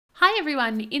Hi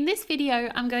everyone, in this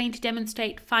video I'm going to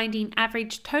demonstrate finding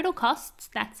average total costs,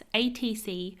 that's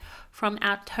ATC, from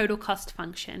our total cost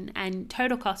function, and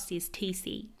total cost is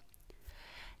TC.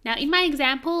 Now in my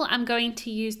example I'm going to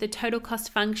use the total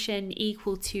cost function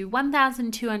equal to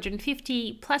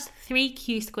 1250 plus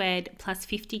 3q squared plus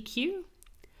 50q.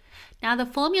 Now the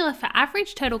formula for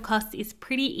average total cost is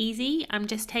pretty easy. I'm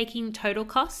just taking total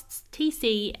costs,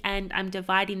 TC, and I'm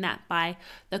dividing that by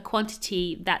the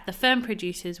quantity that the firm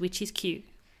produces, which is Q.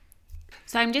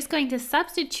 So I'm just going to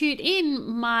substitute in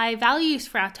my values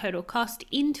for our total cost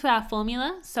into our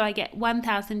formula. So I get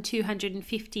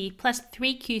 1250 plus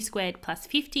 3q squared plus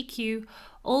 50q,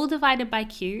 all divided by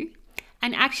Q.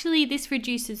 And actually this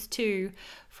reduces to,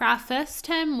 for our first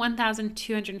term,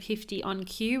 1250 on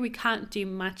Q, we can't do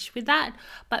much with that,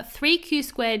 but 3q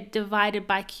squared divided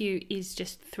by Q is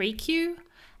just 3q,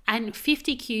 and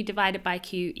 50q divided by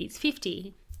Q is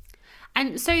 50.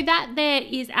 And so that there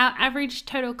is our average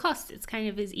total cost. It's kind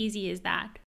of as easy as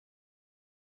that.